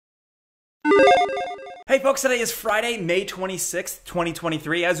Hey folks, today is Friday, May 26th,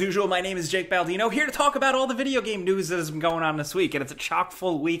 2023. As usual, my name is Jake Baldino, here to talk about all the video game news that has been going on this week. And it's a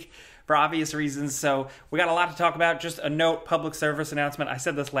chock-full week for obvious reasons, so we got a lot to talk about. Just a note, public service announcement. I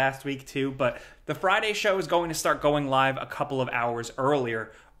said this last week too, but the Friday show is going to start going live a couple of hours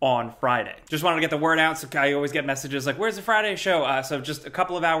earlier on Friday. Just wanted to get the word out, so I always get messages like, where's the Friday show? So just a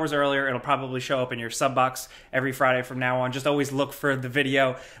couple of hours earlier, it'll probably show up in your sub box every Friday from now on. Just always look for the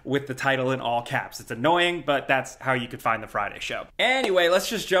video with the title in all caps. It's annoying, but that's how you could find the Friday show. Anyway, let's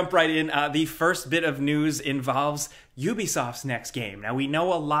just jump right in. The first bit of news involves Ubisoft's next game. Now, we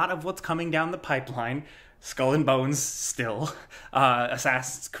know a lot of what's coming down the pipeline. Skull and Bones still,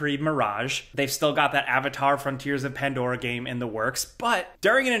 Assassin's Creed Mirage. They've still got that Avatar Frontiers of Pandora game in the works, but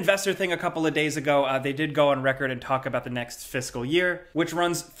during an investor thing a couple of days ago, they did go on record and talk about the next fiscal year, which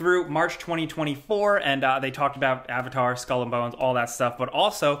runs through March 2024, and they talked about Avatar, Skull and Bones, all that stuff, but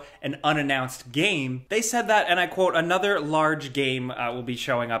also an unannounced game. They said that, and I quote, another large game will be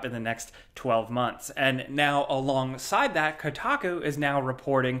showing up in the next 12 months. And now alongside that, Kotaku is now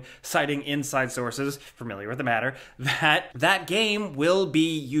reporting, citing inside sources familiar with the matter, that that game will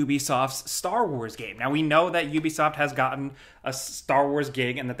be Ubisoft's Star Wars game. Now, we know that Ubisoft has gotten a Star Wars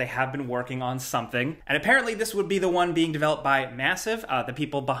gig and that they have been working on something. And apparently this would be the one being developed by Massive, the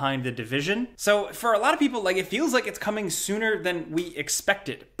people behind The Division. So for a lot of people, like, it feels like it's coming sooner than we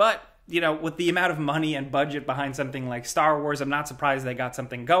expected. But you know, with the amount of money and budget behind something like Star Wars, I'm not surprised they got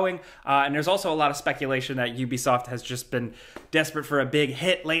something going. And there's also a lot of speculation that Ubisoft has just been desperate for a big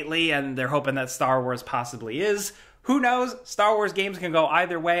hit lately, and they're hoping that Star Wars possibly is. Who knows? Star Wars games can go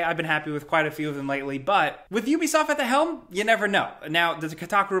either way. I've been happy with quite a few of them lately, but with Ubisoft at the helm, you never know. Now, the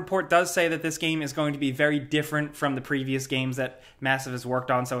Kotaku report does say that this game is going to be very different from the previous games that Massive has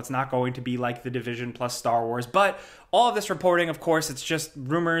worked on, so it's not going to be like The Division plus Star Wars, but all of this reporting, of course, it's just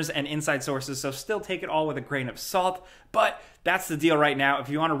rumors and inside sources, so still take it all with a grain of salt, but that's the deal right now. If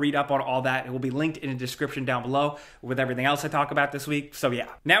you want to read up on all that, it will be linked in the description down below with everything else I talk about this week. So yeah.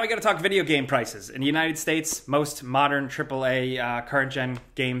 Now we got to talk video game prices. In the United States, most modern AAA current-gen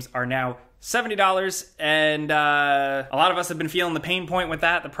games are now $70, and a lot of us have been feeling the pain point with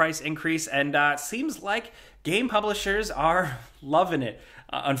that, the price increase, and it seems like game publishers are loving it.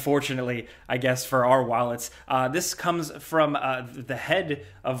 Unfortunately, I guess, for our wallets. This comes from the head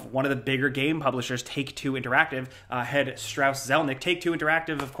of one of the bigger game publishers, Take-Two Interactive, head Strauss Zelnick. Take-Two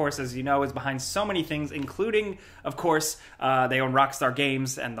Interactive, of course, as you know, is behind so many things, including, of course, they own Rockstar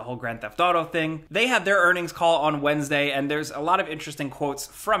Games and the whole Grand Theft Auto thing. They had their earnings call on Wednesday, and there's a lot of interesting quotes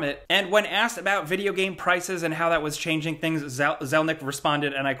from it. And when asked about video game prices and how that was changing things, Zelnick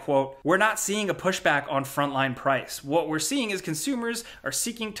responded, and I quote, "We're not seeing a pushback on frontline price. What we're seeing is consumers are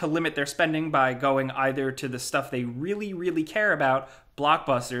seeking to limit their spending by going either to the stuff they really, really care about,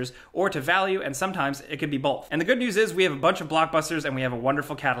 blockbusters, or to value, and sometimes it could be both." And the good news is we have a bunch of blockbusters and we have a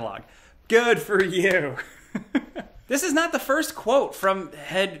wonderful catalog. Good for you. This is not the first quote from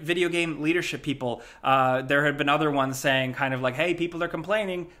head video game leadership people. There have been other ones saying kind of like, hey, people are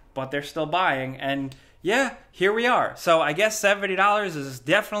complaining, but they're still buying, and yeah, here we are. So I guess $70 is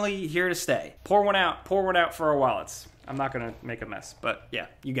definitely here to stay. Pour one out for our wallets. I'm not going to make a mess, but yeah,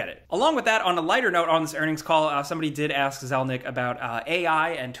 you get it. Along with that, on a lighter note on this earnings call, somebody did ask Zelnick about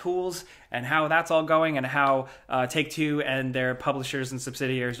AI and tools and how that's all going and how Take-Two and their publishers and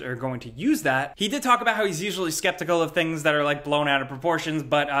subsidiaries are going to use that. He did talk about how he's usually skeptical of things that are like blown out of proportions,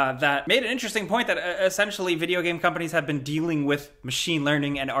 but that made an interesting point that essentially video game companies have been dealing with machine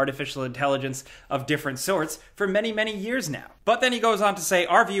learning and artificial intelligence of different sorts for many, many years now. But then he goes on to say,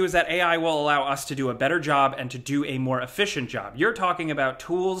 our view is that AI will allow us to do a better job and to do a more efficient job. You're talking about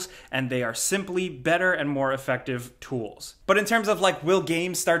tools, and they are simply better and more effective tools. But in terms of like, will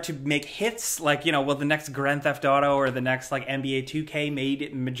games start to make hits? Like, you know, will the next Grand Theft Auto or the next like NBA 2K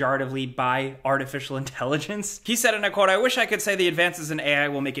made majoritively by artificial intelligence? He said, and I quote, "I wish I could say the advances in AI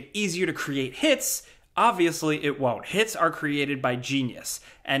will make it easier to create hits. Obviously, it won't. Hits are created by genius,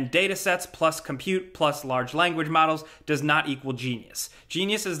 and datasets plus compute plus large language models does not equal genius.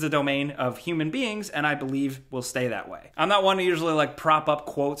 Genius is the domain of human beings, and I believe will stay that way." I'm not one to usually like prop up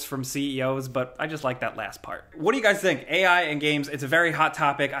quotes from CEOs, but I just like that last part. What do you guys think? AI and games, it's a very hot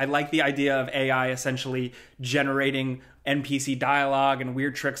topic. I like the idea of AI essentially generating NPC dialogue and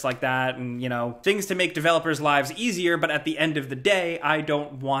weird tricks like that, and, you know, things to make developers' lives easier, but at the end of the day, I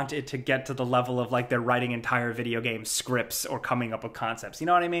don't want it to get to the level of, like, they're writing entire video game scripts or coming up with concepts. You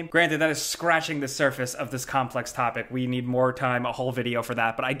know what I mean? Granted, that is scratching the surface of this complex topic. We need more time, a whole video for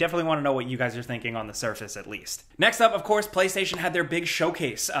that, but I definitely want to know what you guys are thinking on the surface, at least. Next up, of course, PlayStation had their big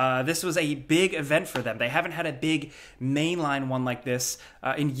showcase. This was a big event for them. They haven't had a big mainline one like this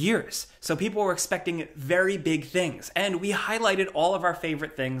in years. So people were expecting very big things. And we highlighted all of our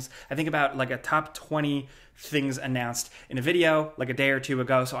favorite things. I think about like a top 20 things announced in a video like a day or two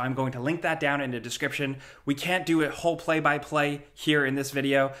ago, so I'm going to link that down in the description. We can't do a whole play-by-play here in this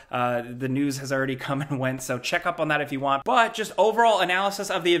video. The news has already come and went, so check up on that if you want. But just overall analysis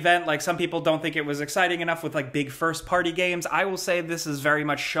of the event, like some people don't think it was exciting enough with like big first-party games. I will say this is very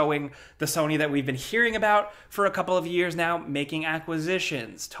much showing the Sony that we've been hearing about for a couple of years now, making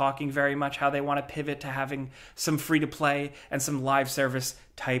acquisitions, talking very much how they want to pivot to having some free-to-play and some live service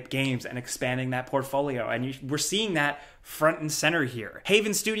type games and expanding that portfolio. And we're seeing that front and center here.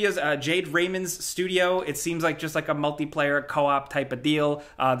 Haven Studios, Jade Raymond's studio, it seems like just like a multiplayer co-op type of deal.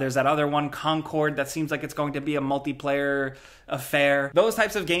 There's that other one, Concord, that seems like it's going to be a multiplayer affair. Those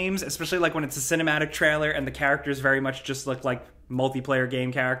types of games, especially like when it's a cinematic trailer and the characters very much just look like multiplayer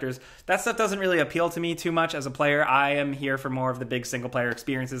game characters, that stuff doesn't really appeal to me too much as a player. I am here for more of the big single player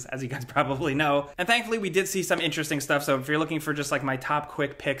experiences, as you guys probably know. And thankfully we did see some interesting stuff, so if you're looking for just like my top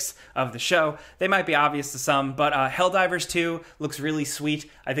quick picks of the show, they might be obvious to some, but Helldivers 2 looks really sweet.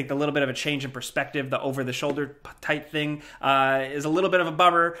 I think the little bit of a change in perspective, the over-the-shoulder type thing, is a little bit of a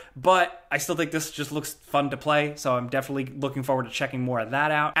bummer, but I still think this just looks fun to play, so I'm definitely looking forward to checking more of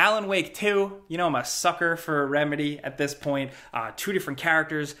that out. Alan Wake 2, you know I'm a sucker for Remedy at this point. 2 different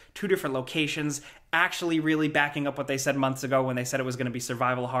characters, 2 different locations, actually really backing up what they said months ago when they said it was going to be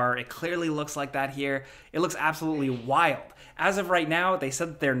survival horror. It clearly looks like that here. It looks absolutely wild. As of right now, they said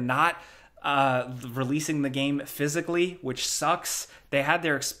that they're not releasing the game physically, which sucks. They had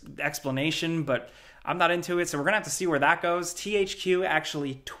their explanation, but I'm not into it, so we're going to have to see where that goes. THQ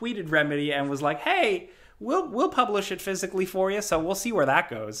actually tweeted Remedy and was like, hey, We'll publish it physically for you, so we'll see where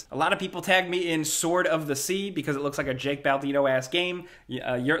that goes. A lot of people tagged me in Sword of the Sea because it looks like a Jake Baldino-ass game.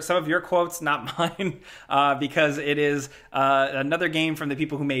 Some of your quotes, not mine, because it is another game from the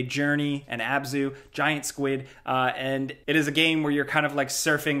people who made Journey and Abzu, Giant Squid, and it is a game where you're kind of like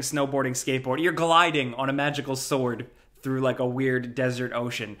surfing, snowboarding, skateboarding. You're gliding on a magical sword through like a weird desert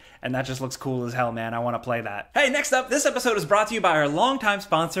ocean, and that just looks cool as hell, man. I want to play that. Hey, next up, this episode is brought to you by our longtime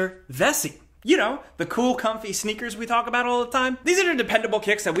sponsor, Vessi. You know, the cool, comfy sneakers we talk about all the time. These are the dependable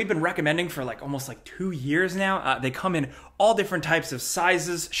kicks that we've been recommending for like almost like 2 years now. They come in all different types of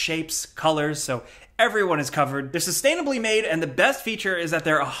sizes, shapes, colors, so everyone is covered. They're sustainably made, and the best feature is that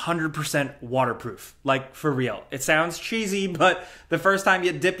they're 100% waterproof. Like, for real. It sounds cheesy, but the first time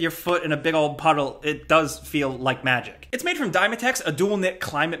you dip your foot in a big old puddle, it does feel like magic. It's made from Dymatex, a dual knit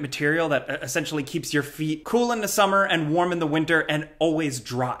climate material that essentially keeps your feet cool in the summer and warm in the winter and always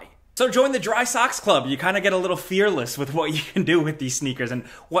dry. So join the Dry Socks Club. You kind of get a little fearless with what you can do with these sneakers and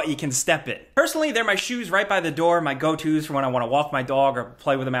what you can step in. Personally, they're my shoes right by the door, my go-tos for when I want to walk my dog or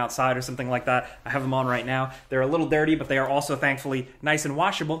play with them outside or something like that. I have them on right now. They're a little dirty, but they are also thankfully nice and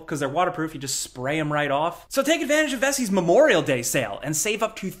washable because they're waterproof. You just spray them right off. So take advantage of Vessi's Memorial Day sale and save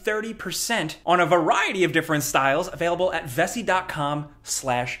up to 30% on a variety of different styles available at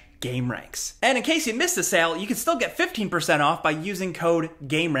vessi.com/gameranx. And in case you missed the sale, you can still get 15% off by using code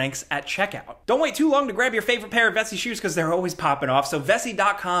gameranx at checkout. Don't wait too long to grab your favorite pair of Vessi shoes because they're always popping off. So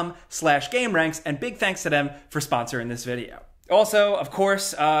vessi.com/gameranx, and big thanks to them for sponsoring this video. Also, of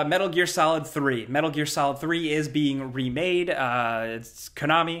course, Metal Gear Solid 3. Metal Gear Solid 3 is being remade. It's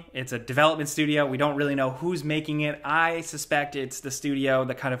Konami. It's a development studio. We don't really know who's making it. I suspect it's the studio,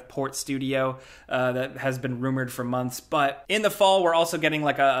 the kind of port studio that has been rumored for months. But in the fall, we're also getting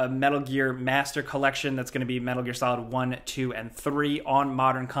like a Metal Gear Master Collection that's going to be Metal Gear Solid 1, 2, and 3 on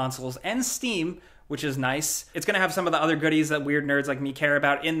modern consoles and Steam, which is nice. It's going to have some of the other goodies that weird nerds like me care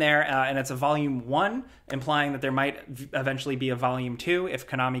about in there, and it's a Volume 1, implying that there might eventually be a Volume 2 if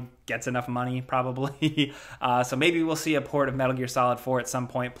Konami gets enough money, probably. So maybe we'll see a port of Metal Gear Solid 4 at some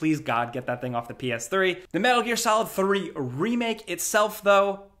point. Please, God, get that thing off the PS3. The Metal Gear Solid 3 remake itself,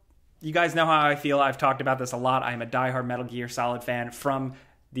 though, you guys know how I feel. I've talked about this a lot. I am a diehard Metal Gear Solid fan from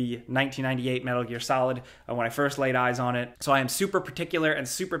the 1998 Metal Gear Solid when I first laid eyes on it. So I am super particular and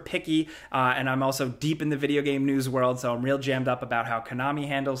super picky, and I'm also deep in the video game news world, so I'm real jammed up about how Konami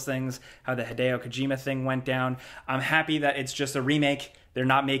handles things, how the Hideo Kojima thing went down. I'm happy that it's just a remake. They're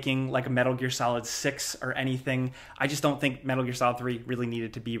not making like a Metal Gear Solid 6 or anything. I just don't think Metal Gear Solid 3 really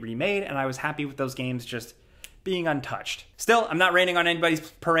needed to be remade, and I was happy with those games just being untouched. Still, I'm not raining on anybody's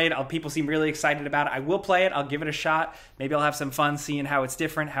parade. People seem really excited about it. I will play it. I'll give it a shot. Maybe I'll have some fun seeing how it's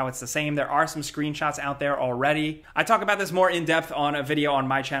different, how it's the same. There are some screenshots out there already. I talk about this more in depth on a video on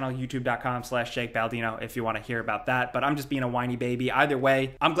my channel, youtube.com/JakeBaldino, if you want to hear about that. But I'm just being a whiny baby. Either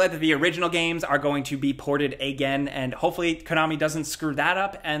way, I'm glad that the original games are going to be ported again, and hopefully Konami doesn't screw that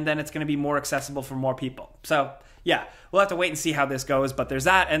up, and then it's going to be more accessible for more people. So yeah, we'll have to wait and see how this goes, but there's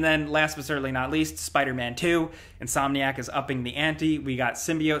that. And then last but certainly not least, Spider-Man 2. Insomniac is upping the ante. We got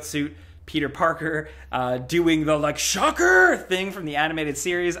symbiote suit Peter Parker doing the like shocker thing from the animated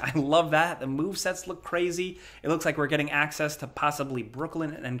series. I love that. The movesets look crazy. It looks like we're getting access to possibly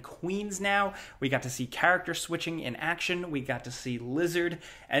Brooklyn and Queens now. We got to see character switching in action. We got to see Lizard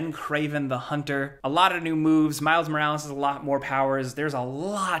and Kraven the Hunter. A lot of new moves. Miles Morales has a lot more powers. There's a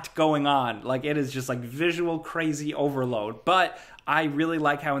lot going on. Like, it is just like visual crazy overload. But I really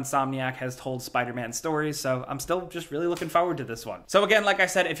like how Insomniac has told Spider-Man stories, so I'm still just really looking forward to this one. So again, like I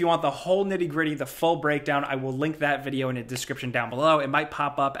said, if you want the whole nitty-gritty, the full breakdown, I will link that video in the description down below. It might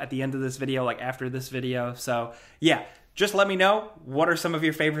pop up at the end of this video, like after this video. So yeah, just let me know, what are some of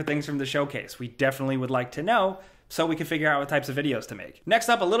your favorite things from the showcase? We definitely would like to know, so we can figure out what types of videos to make. Next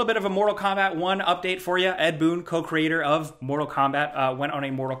up, a little bit of a Mortal Kombat 1 update for you. Ed Boon, co-creator of Mortal Kombat, went on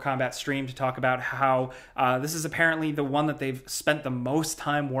a Mortal Kombat stream to talk about how this is apparently the one that they've spent the most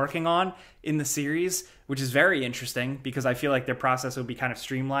time working on in the series, which is very interesting because I feel like their process would be kind of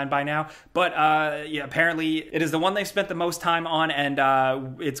streamlined by now. But yeah, apparently it is the one they've spent the most time on,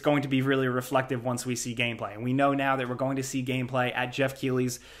 and it's going to be really reflective once we see gameplay. And we know now that we're going to see gameplay at Jeff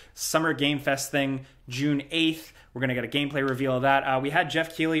Keighley's Summer Game Fest thing, June 8th. We're going to get a gameplay reveal of that. We had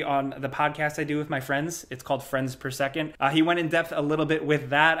Jeff Keighley on the podcast I do with my friends. It's called Friends Per Second. He went in depth a little bit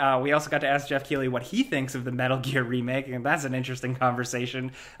with that. We also got to ask Jeff Keighley what he thinks of the Metal Gear remake, and that's an interesting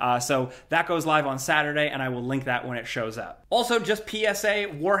conversation. So that goes live on Saturday, and I will link that when it shows up. Also, just PSA,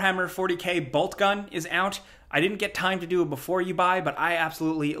 Warhammer 40k Boltgun is out. I didn't get time to do it before you buy, but I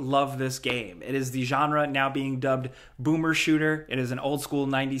absolutely love this game. It is the genre now being dubbed boomer shooter. It is an old school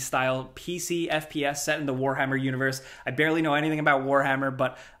 90s style PC FPS set in the Warhammer universe. I barely know anything about Warhammer,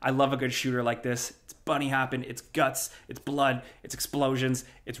 but I love a good shooter like this. It's bunny hopping, it's guts, it's blood, it's explosions.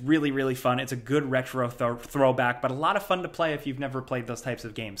 It's really, really fun. It's a good retro throwback, but a lot of fun to play if you've never played those types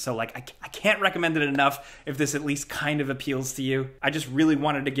of games. So like, I can't recommend it enough if this at least kind of appeals to you. I just really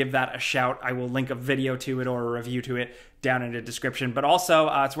wanted to give that a shout. I will link a video to it or a review to it down in the description. But also,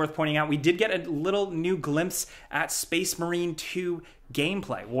 it's worth pointing out, we did get a little new glimpse at Space Marine 2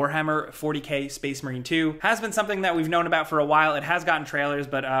 gameplay. Warhammer 40k Space Marine 2 has been something that we've known about for a while. It has gotten trailers,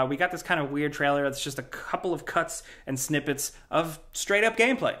 but we got this kind of weird trailer. It's just a couple of cuts and snippets of straight up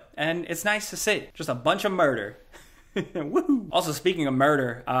gameplay, and it's nice to see. Just a bunch of murder. Woohoo! Also, speaking of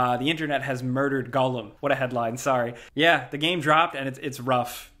murder, the internet has murdered Gollum. What a headline! Sorry. Yeah, the game dropped, and it's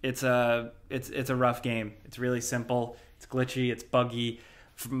rough. It's a rough game. It's really simple. It's glitchy. It's buggy.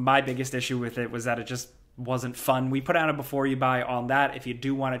 My biggest issue with it was that it just wasn't fun. We put out a before you buy on that if you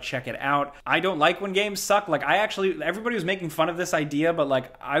do want to check it out. I don't like when games suck. Like, everybody was making fun of this idea, but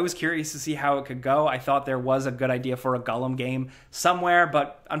like, I was curious to see how it could go. I thought there was a good idea for a Gollum game somewhere,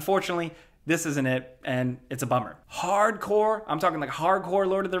 but unfortunately, this isn't it, and it's a bummer. Hardcore, I'm talking like hardcore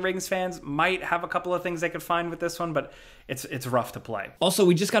Lord of the Rings fans might have a couple of things they could find with this one, but it's rough to play. Also,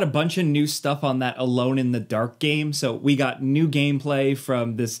 we just got a bunch of new stuff on that Alone in the Dark game. So we got new gameplay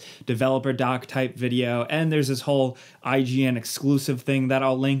from this developer doc type video, and there's this whole IGN exclusive thing that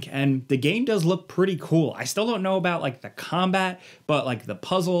I'll link, and the game does look pretty cool. I still don't know about like the combat, but like the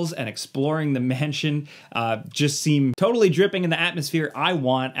puzzles and exploring the mansion just seem totally dripping in the atmosphere I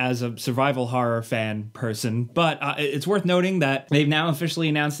want as a survival horror fan person. But it's worth noting that they've now officially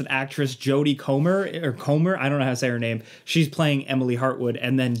announced that actress Jodie Comer, I don't know how to say her name, she's playing Emily Hartwood,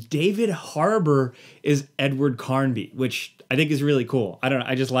 and then David Harbour is Edward Carnby, which I think is really cool. I don't know,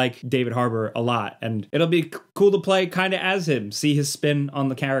 I just like David Harbour a lot, and it'll be cool to play kind of as him, see his spin on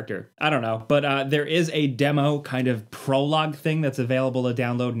the character. I don't know, but there is a demo kind of prologue thing that's available to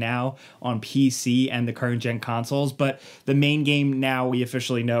download now on PC and the current gen consoles, but the main game now we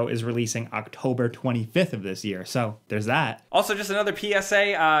officially know is releasing October 25th of this year, so there's that. Also, just another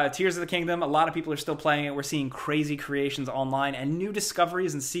PSA, Tears of the Kingdom, a lot of people are still playing it. We're seeing crazy creations online and new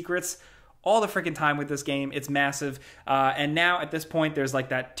discoveries and secrets all the freaking time with this game. It's massive. And now at this point, there's like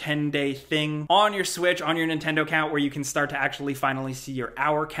that 10-day thing on your Switch, on your Nintendo account, where you can start to actually finally see your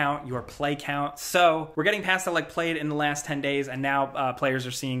hour count, your play count. So we're getting past the like played in the last 10 days, and now players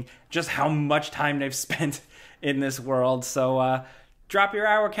are seeing just how much time they've spent in this world. So drop your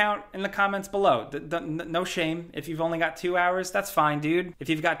hour count in the comments below. No shame. If you've only got 2 hours, that's fine, dude. If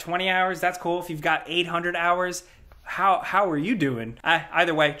you've got 20 hours, that's cool. If you've got 800 hours, how are you doing?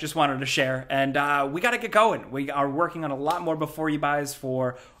 Either way, just wanted to share. And we got to get going. We are working on a lot more before you buys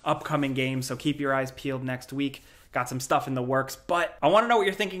for upcoming games, so keep your eyes peeled next week. Got some stuff in the works, but I want to know what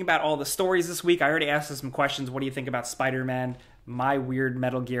you're thinking about all the stories this week. I already asked you some questions. What do you think about Spider-Man? My weird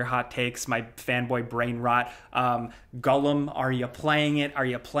Metal Gear hot takes, my fanboy brain rot. Gollum, are you playing it? Are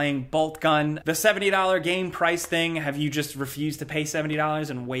you playing Boltgun? The $70 game price thing, have you just refused to pay $70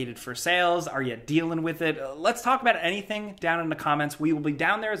 and waited for sales? Are you dealing with it? Let's talk about anything down in the comments. We will be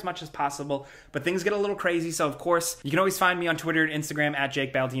down there as much as possible, but things get a little crazy, so of course, you can always find me on Twitter and Instagram at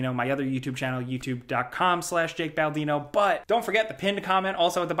Jake Baldino, my other YouTube channel, youtube.com/Jake Baldino, but don't forget the pinned comment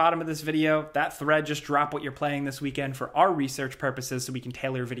also at the bottom of this video. That thread, just drop what you're playing this weekend for our research purposes so we can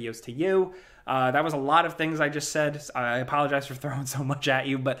tailor videos to you. That was a lot of things I just said. I apologize for throwing so much at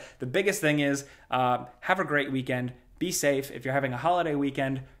you, but the biggest thing is have a great weekend. Be safe. If you're having a holiday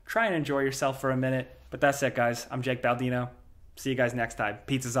weekend, try and enjoy yourself for a minute. But that's it, guys. I'm Jake Baldino. See you guys next time.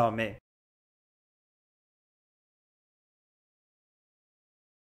 Pizza's on me.